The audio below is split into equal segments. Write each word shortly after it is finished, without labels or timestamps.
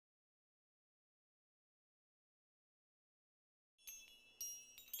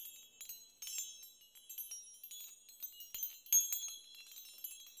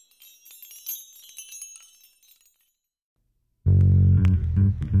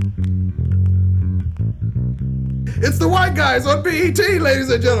It's the White Guys on BET,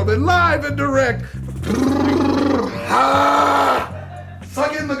 ladies and gentlemen, live and direct.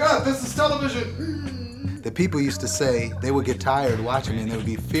 Suck it in the gut, this is television. The people used to say they would get tired watching me and they would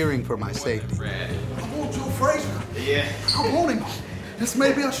be fearing for my safety. I want Joe Frazier. Yeah. I want him. This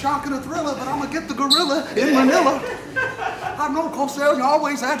may be a shock and a thriller, but I'm gonna get the gorilla in Manila. I know, Cosell, you're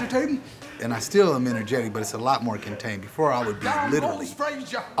always agitating. And I still am energetic, but it's a lot more contained. Before I would be literally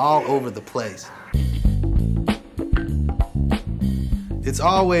all over the place. It's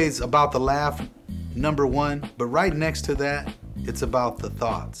always about the laugh, number one, but right next to that, it's about the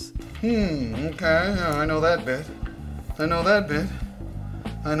thoughts. Okay, yeah, I know that bit. I know that bit.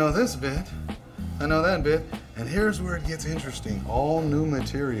 I know this bit. I know that bit. And here's where it gets interesting. All new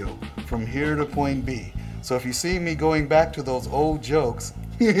material from here to point B. So if you see me going back to those old jokes,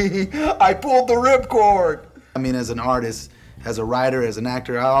 I pulled the ripcord. I mean, as an artist, as a writer, as an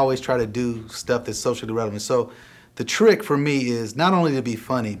actor, I always try to do stuff that's socially relevant. So the trick for me is not only to be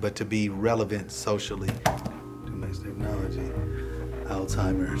funny, but to be relevant socially. Too much technology.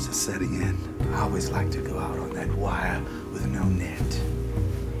 Alzheimer's is setting in. I always like to go out on that wire with no net.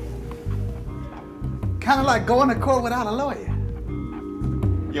 Kind of like going to court without a lawyer.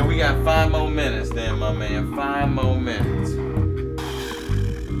 Yo, we got 5 more minutes then, my man. 5 more minutes.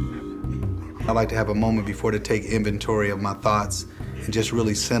 I like to have a moment before to take inventory of my thoughts and just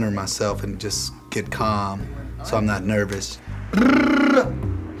really center myself and just get calm so I'm not nervous.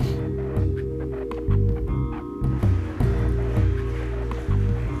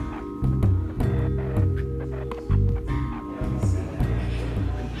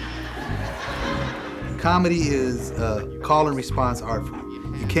 Comedy is call and response art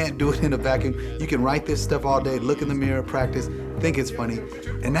form. You can't do it in a vacuum. You can write this stuff all day, look in the mirror, practice, think it's funny.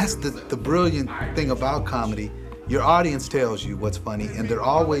 And that's the brilliant thing about comedy. Your audience tells you what's funny, and they're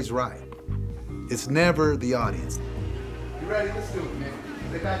always right. It's never the audience. You ready? Let's do it, man.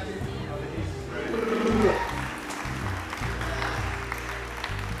 They back here?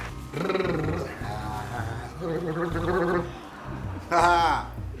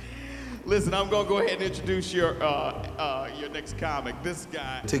 Listen, I'm gonna go ahead and introduce your next comic. This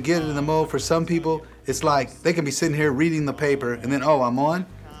guy. To get in the mode, for some people, it's like they can be sitting here reading the paper and then, oh, I'm on,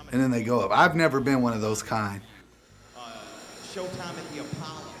 and then they go up. I've never been one of those kind. Showtime at the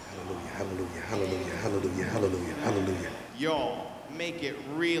Apollo. Hallelujah, hallelujah, hallelujah, hallelujah, hallelujah. Y'all, make it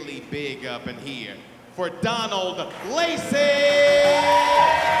really big up in here for Donald Lacey!